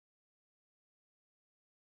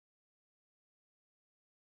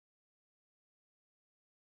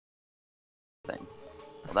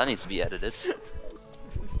Well, that needs to be edited.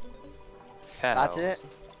 Cows. That's it.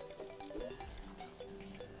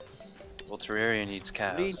 Well, Terraria needs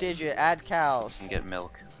cows. Redigit, add cows. And get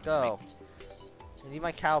milk. Go. I need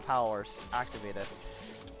my cow powers activated.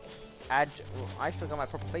 Add. Oh, I still got my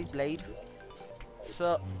purple face blade.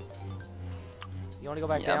 So, you want to go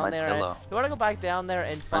back Yeah, down my there? pillow. You want to go back down there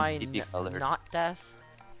and find TP colored. not death?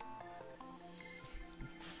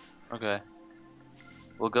 Okay.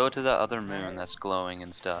 We'll go to the other moon that's glowing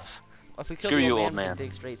and stuff. If we kill Screw the you, old old man, we man. can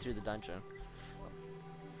dig straight through the dungeon.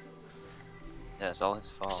 Yeah, it's all his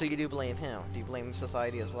fault. So you do blame him. Do you blame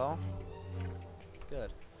society as well?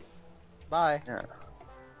 Good. Bye. Yeah.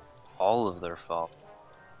 All of their fault.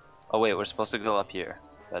 Oh wait, we're supposed to go up here.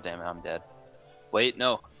 God damn it, I'm dead. Wait,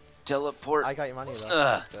 no. Teleport. I got your money though.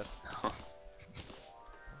 Ugh. That's good.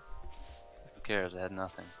 Who cares? I had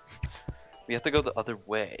nothing. We have to go the other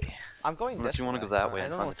way. I'm going Unless this you want to way. go that way I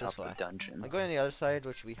and don't know find what's the top this of way. the dungeon. I'm going on the other side,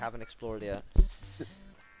 which we haven't explored yet.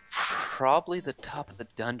 Probably the top of the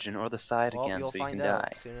dungeon or the side Well, again, you'll so you find can out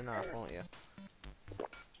die. soon enough, won't you?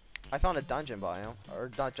 I found a dungeon biome,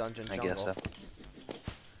 or not dungeon, I jungle. guess so.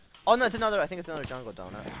 Oh no, it's another. I think it's another jungle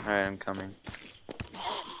donut. Alright, I'm coming.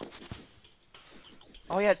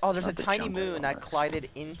 Oh yeah. Oh, there's Not a the tiny jungle moon that donuts. collided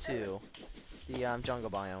into the jungle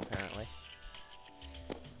biome apparently.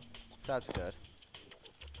 That's good.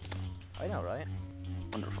 I know, right?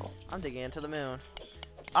 Wonderful. I'm digging into the moon.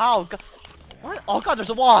 Oh god! What? Oh god, there's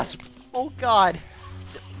a wasp! Oh god!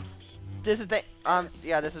 This is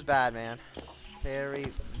yeah, this is bad, man. Very,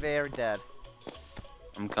 very dead.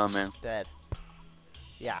 I'm coming. Dead.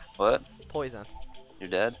 Yeah, What? poison. You're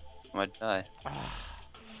dead? I might die.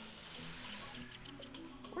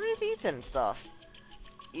 Where is Ethan and stuff?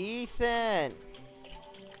 Ethan!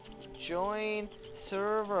 Join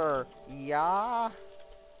server. Yeah?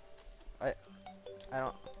 I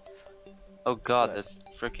don't... Oh god, Good. this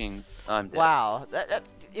freaking... I'm dead. Wow. That,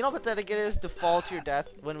 you know what pathetic it is to fall to your death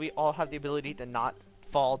when we all have the ability to not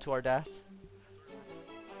fall to our death?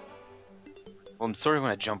 Well, I'm sorry when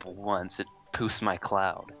I jump once, it poofs my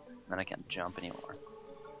cloud. And then I can't jump anymore.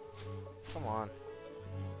 Come on.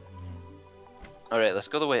 Alright, let's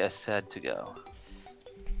go the way I said to go.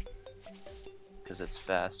 Because it's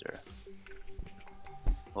faster.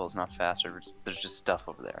 Well, it's not faster, there's just stuff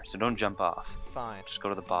over there. So don't jump off. Fine. Just go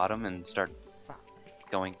to the bottom and start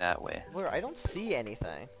going that way. Where? I don't see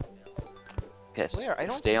anything. Okay, so Where? I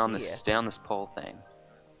don't stay on see this it. stay on this pole thing.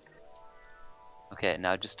 Okay,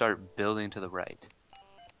 now just start building to the right.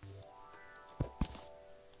 What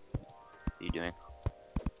are you doing?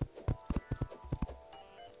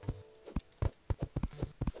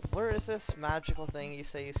 Where is this magical thing you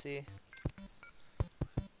say you see?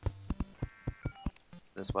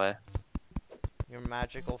 This way? Your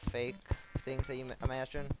magical fake things that you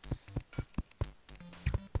imagine?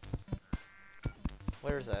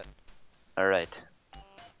 Where is it? Alright.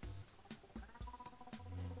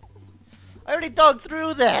 I already dug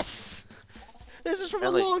through this! This is from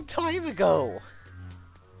Really? a long time ago!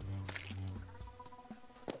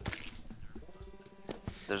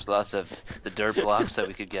 There's lots of the dirt blocks that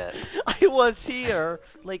we could get. I was here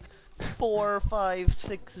like 4, 5,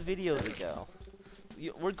 6 videos ago.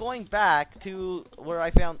 We're going back to where I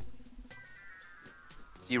found...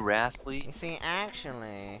 See Rastley? You see,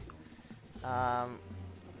 actually...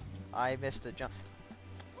 I missed a jump.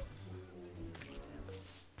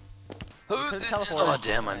 could've teleported. Oh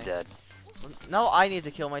damn, I'm dead. No, I need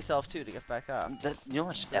to kill myself too to get back up. You know how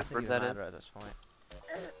much Doesn't effort even that is? matter at this point.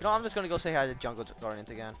 You know, I'm just gonna go say hi to Jungle Guardians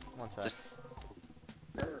again. One sec.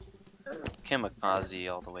 Just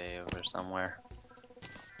kamikaze all the way over somewhere.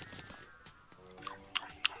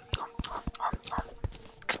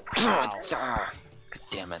 Wow. God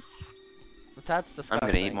damn it. That's disgusting.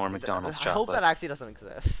 I'm gonna eat more McDonald's I hope that chocolate. actually doesn't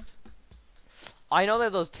exist. I know they're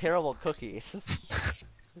those terrible cookies.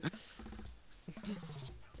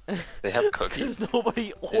 They have cookies? Because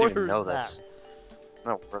nobody I didn't even orders know that. this. I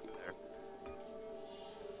don't work there.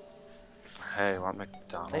 Hey, want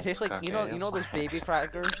McDonald's? They taste like you know those baby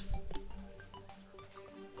crackers.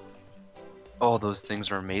 Oh, those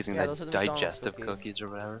things are amazing. Yeah, That those are the McDonald's digestive cookies. cookies or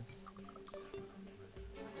whatever.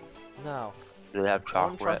 No. Do they have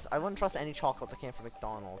chocolate? I wouldn't trust any chocolate that came from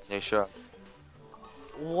McDonald's. They sure.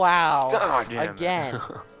 Wow. God damn it. Again.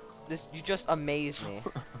 You just amazed me.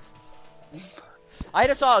 I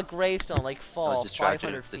just saw a gravestone like I fall was distracted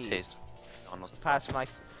 500 with the feet taste of McDonald's. past my.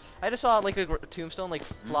 I just saw like a tombstone like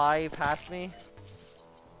fly past me.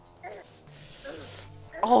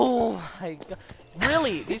 Oh my god!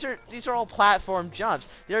 Really? These are all platform jumps.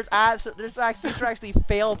 These are actually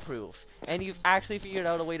fail proof, and you've actually figured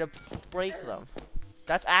out a way to break them.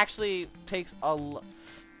 That actually takes a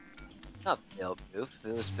Not fail-proof. If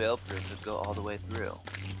it was fail-proof, it'd go all the way through.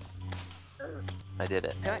 I did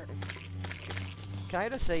it. Can I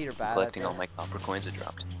just say you're bad Collecting at all my copper coins that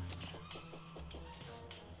dropped.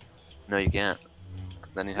 No, you can't.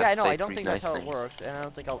 'Cause then you have Yeah, I to know, say I don't three think nice that's how things. it works, and I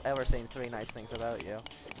don't think I'll ever say 3 nice things about you.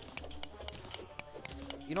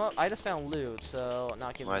 You know what? I just found loot, so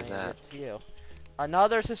not giving Why any is of that? it to you.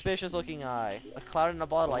 Another suspicious looking eye. A cloud in a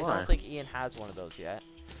bottle. I Why? don't think Ian has one of those yet.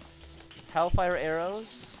 Hellfire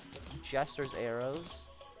arrows. Jester's arrows.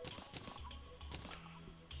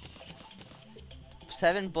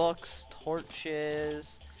 7 books.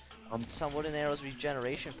 Torches. Some wooden arrows.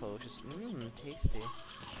 Regeneration potions. Mmm, tasty.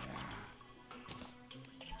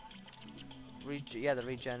 Yeah, the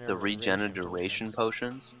regeneration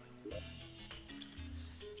potions?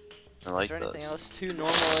 I Is like there those. anything else? 2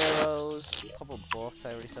 normal arrows. A couple books.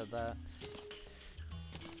 I already said that.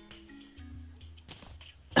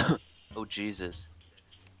 Oh Jesus.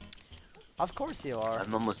 Of course you are.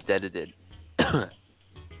 I'm almost deaded.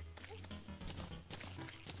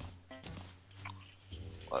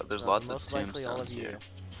 Well, there's lots of Most likely all tombstones of you. here.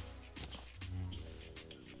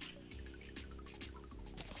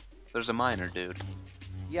 There's a miner, dude.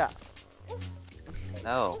 Yeah.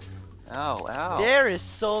 Ow. Ow, ow. There is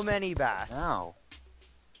so many bats. Ow.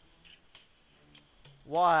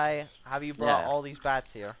 Why have you brought Yeah. all these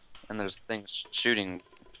bats here? And there's things shooting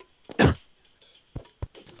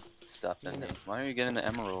stuff at me. Why are you getting the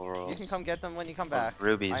emerald rolls? You can come get them when you come Or back.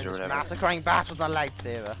 rubies I'm or just whatever. massacring bats with my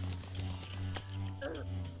lightsaber.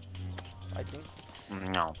 I think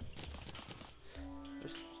No.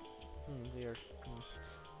 there's weird.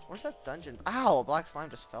 Where's that dungeon? Ow! A black slime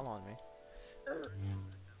just fell on me.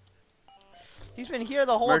 He's been here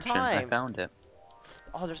the whole Merchant, time. I found it.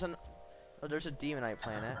 Oh, there's a demonite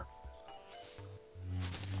planet.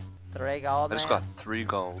 Three gold, I just got 3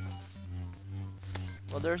 gold.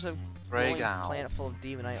 Well, there's a Three glowing gold. planet full of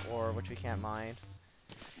demonite ore, which we can't mine.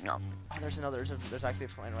 No. Oh, there's another. There's actually a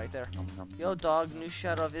planet right there. Nom, nom. Yo, dog, new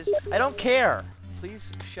shadow of his. I don't care. Please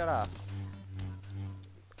shut up.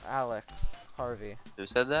 Alex Harvey, Who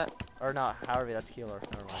said that? or not Harvey? That's Keeler.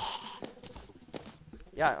 Never mind.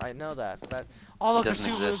 Yeah, I know that. But oh, look, there's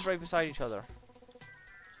doesn't 2 exist. rooms right beside each other.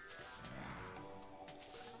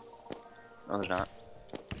 No, there's not.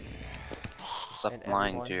 Stop And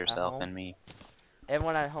lying everyone to at yourself home? and me.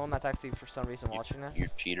 Everyone at home that's actually for some reason watching this. You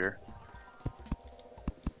cheater.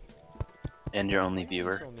 And your only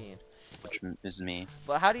viewer, So mean. which is me.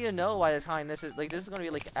 But how do you know by the time this is this is gonna be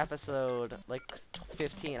like episode like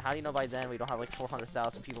 15? How do you know by then we don't have like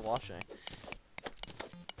 400,000 people watching?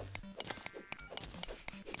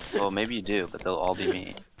 Well, maybe you do, but they'll all be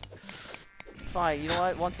me. Fine, you know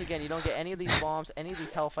what? Once again, you don't get any of these bombs, any of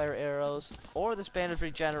these hellfire arrows, or this band of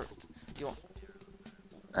regener. You want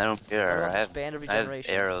I don't care. want I this have, band of I have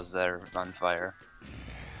regeneration? arrows that are on fire.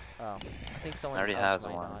 Oh, I think someone I already else has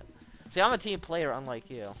might one. not. See, I'm a team player, unlike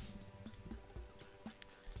you.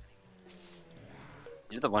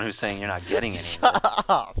 You're the one who's saying you're not getting any. Shut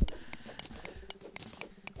up!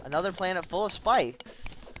 Another planet full of spikes.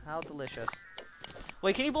 How delicious.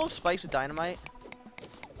 Wait, can you blow up spikes with dynamite?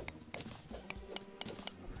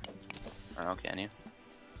 I don't know, can you?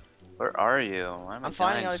 Where are you? Why am I I'm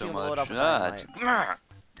finding dying out if so you can blow it much? up with Ah, dynamite.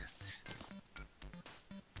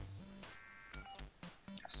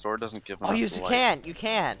 Sword doesn't give Oh, enough you light. can! You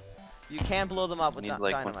can! You can blow them up with need, like,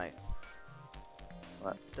 one- dynamite.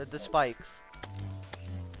 What? The spikes.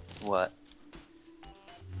 What?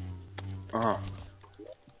 Oh.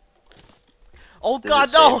 Oh Did god,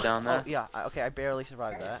 it no! save down there? Oh, yeah, okay, I barely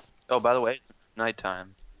survived that. Oh, by the way, it's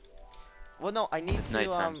nighttime. Well, no, I need It's to,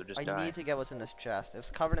 nighttime, so just I die. need to get what's in this chest. If it's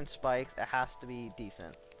covered in spikes, it has to be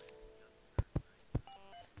decent.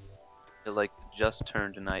 It like just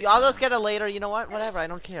turned to night. Yeah, I'll just get it later, you know what? Whatever, I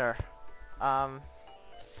don't care.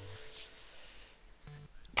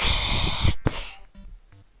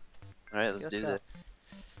 Alright, let's Yes, do yeah. this.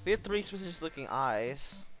 We have 3 suspicious looking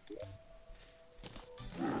eyes.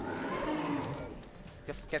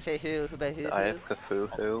 Cafe who, The Eye of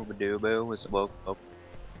Cthulhu, Badubo was woke up.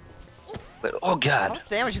 But, oh god! How much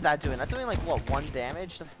damage is that doing? That's doing like, what, 1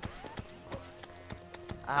 damage?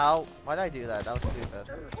 Ow. Why did I do that? That was stupid.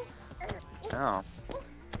 Oh.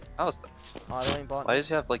 That was. Auto aim bot. Why does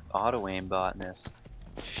he have like auto aim botness?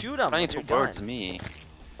 Shoot him Running when you're towards done. me.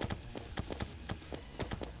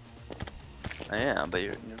 I am, but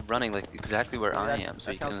you're running like exactly where I That's- am, so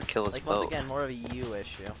that you can counts- kill us like, both. once again, more of a you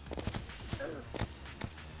issue.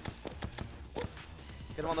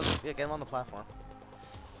 Get him on the, yeah, get him on the platform.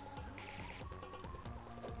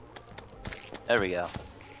 There we go.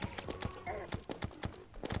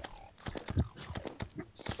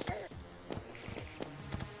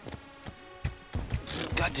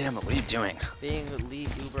 God damn it, what are you doing? Being elite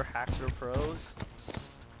Uber hacker pros.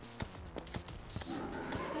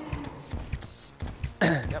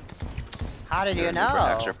 Yep. How did You're you an know? Uber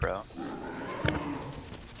Extra Pro.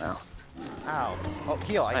 Oh, Ow. Oh,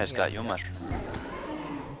 heal. I just got you a mushroom.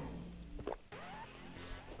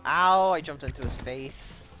 Ow, I jumped into his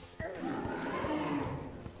face.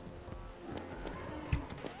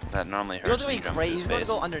 That normally You know hurts what's when gonna you be jump great? into He's his going to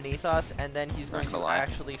face. go underneath us, and then he's going Not gonna to lie.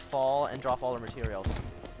 actually fall and drop all our materials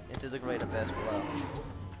into the great abyss below.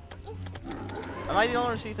 Am I the only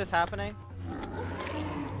one who sees this happening?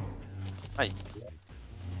 Right.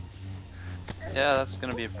 Yeah, that's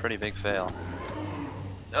gonna be a pretty big fail.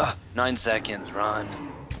 Ugh, 9 seconds, run.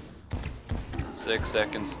 6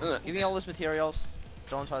 seconds. Ugh. Give me all those materials.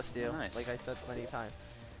 Don't touch you. Nice. Like I said many times.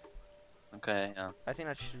 Okay, yeah. I think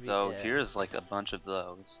that should be So it. here's like a bunch of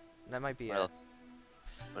those. That might be What it. else?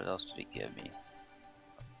 What else did he give me?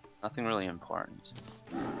 Nothing really important.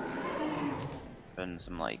 And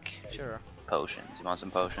some like Sure. potions. You want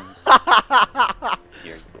some potions?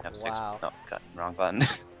 Here, you have 6. Wow. Oh, God, wrong button.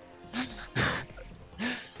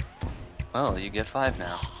 Well, you get 5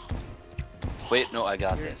 now. Wait, no, I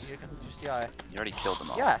got this. You're just the eye. You already killed them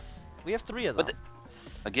all. Yes, we have 3 of them. What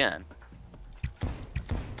Again.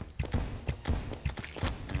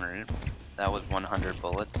 Alright. That was 100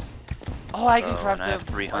 bullets. Oh, I can Oh, craft and I have I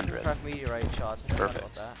can 300. craft meteorite shots. I forgot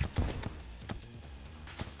Perfect. about that.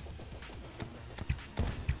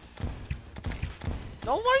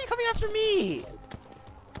 No, why are you coming after me?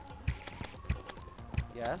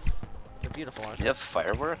 Yes, they're beautiful, aren't they? You have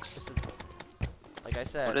fireworks? This is, like I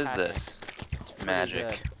said, What is hacking. this? It's pretty Magic.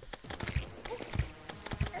 good.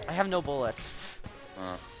 I have no bullets.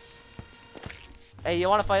 Oh. Hey, you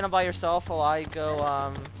want to fight him by yourself while I go,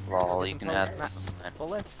 Lol, get you some can have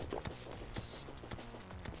bullets?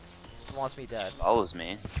 He wants me dead. follows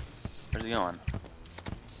me. Where's he going?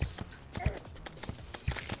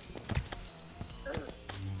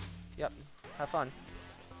 Yep, have fun.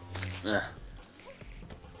 Ugh.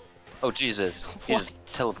 Oh Jesus! He What? just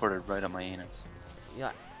teleported right on my anus.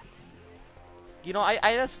 Yeah. You know, I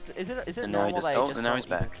just is it And now he normal just- that oh, I just and now don't he's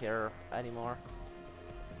even back. care anymore?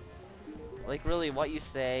 Like really, what you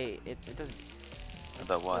say, it doesn't.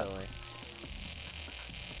 About what? Really.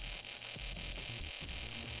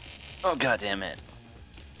 Oh God damn it!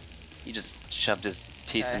 He just shoved his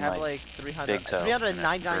teeth I in have my. like 300, big toe, and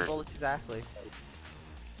 399 that bullets exactly.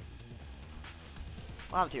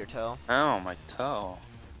 What happened to your toe? Oh, my toe.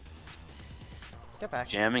 Get back.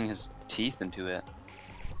 Jamming his teeth into it.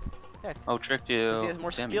 Yeah. Oh, tricked 'Cause you. he has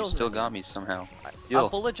more Damn, skills you still than got you. me somehow. A Yo.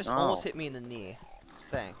 bullet just Oh. almost hit me in the knee.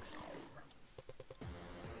 Thanks.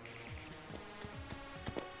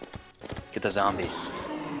 Get the zombie.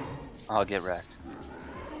 I'll get wrecked.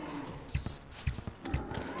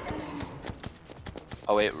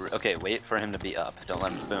 Oh wait, okay, wait for him to be up. Don't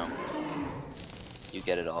let him boom. You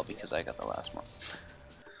get it all because I got the last one.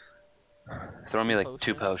 Throw me like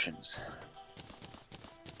 2 potions.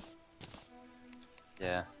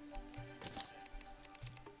 Yeah,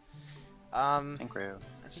 thank you. I think I had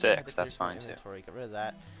 6, to that's clear some fine too. inventory, get rid of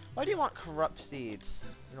that. Why do you want corrupt seeds?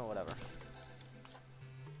 You know, whatever.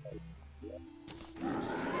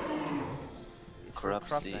 It's for Corrupt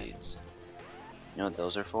corrupting. seeds. You know what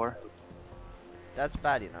those are for? That's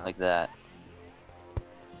bad, you know. Like that.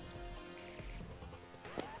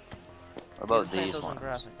 What about Plant these those on ones?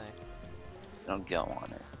 grass, I think. Don't go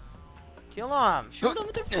on it. Kill them! Shoot them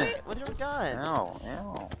with with your gun! Ow,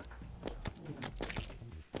 ow.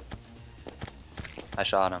 I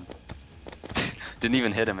shot him. Didn't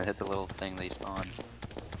even hit him, it hit the little thing they spawned.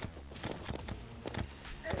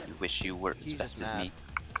 I wish you were as He's fast just as mad. me.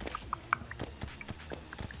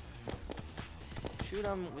 Shoot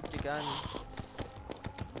him with your gun.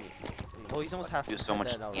 Oh, he's almost half Do so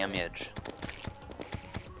much dead already. damage.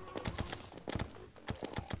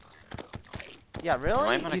 Yeah, We really?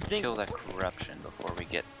 might want You to think kill that corruption before we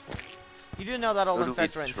get. you do know that'll Who do we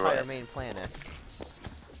infect our destroy? entire main planet?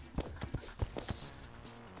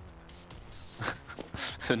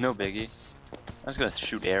 No biggie. I was gonna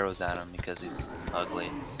shoot arrows at him because he's ugly.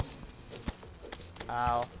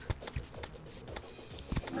 Ow.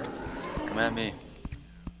 Come at me,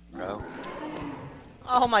 bro.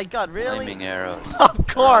 Oh my god, really? Flaming arrows. Of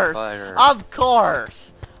course! Fire. Of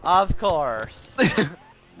course! Of course!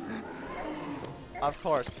 Of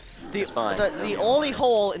course. The, It's fine. the only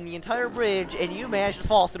hole in the entire bridge, and you managed to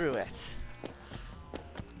fall through it.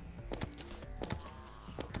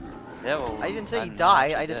 Yeah, well, I didn't say you I'm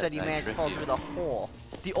died, not I just dead. said you I managed to tricked fall you. through the hole.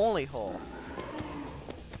 The only hole.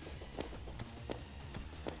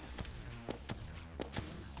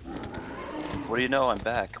 What do you know? I'm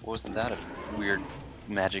back. Wasn't that a weird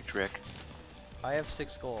magic trick. I have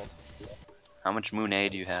 6 gold. How much Moon A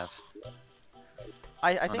do you have?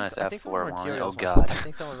 I Oh, think nice, I think some of our F4 one. materials Oh went- god. I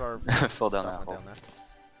think some of our Fell down stuff that went hole. down there.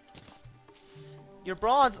 Your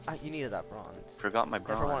bronze. You needed that bronze. Forgot my And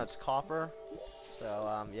for one, bronze. it's copper.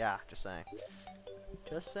 So yeah, just saying.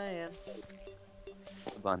 Just saying.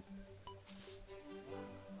 Bun.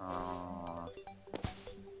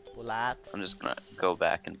 Bullet. I'm just gonna go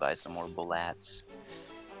back and buy some more bullets.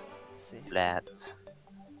 See. Bullets.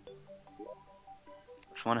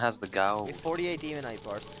 Which one has the Gao? We have 48 demonite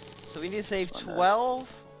bars. So we need to save This one does.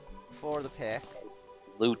 12 for the pick.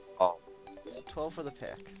 Loot all. 12 for the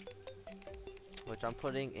pick. Which I'm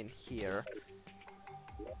putting in here.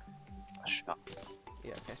 Shop.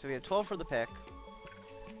 Yeah, okay, so we have 12 for the pick.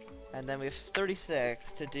 And then we have 36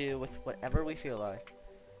 to do with whatever we feel like.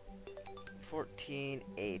 14,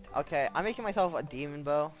 8. Okay, I'm making myself a demon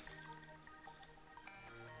bow.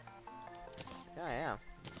 Yeah, I am.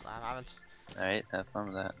 I haven't... Alright, have fun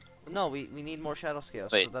with that. No, we need more shadow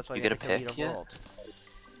scales. Wait, so that's why you we get have a to kill pick Meat of yet? World.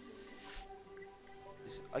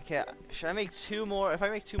 Okay, should I make 2 more? If I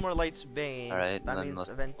make 2 more Light's Bane, Alright, that then means let's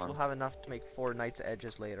eventually we'll one. have enough to make 4 Knight's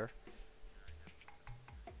Edges later.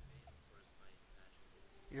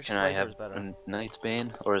 Your Can I sniper have is better. a Knight's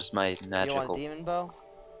Bane, or is my You want a magical demon bow?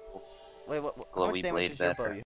 Wait, how much glowy damage blade does your bow better? use?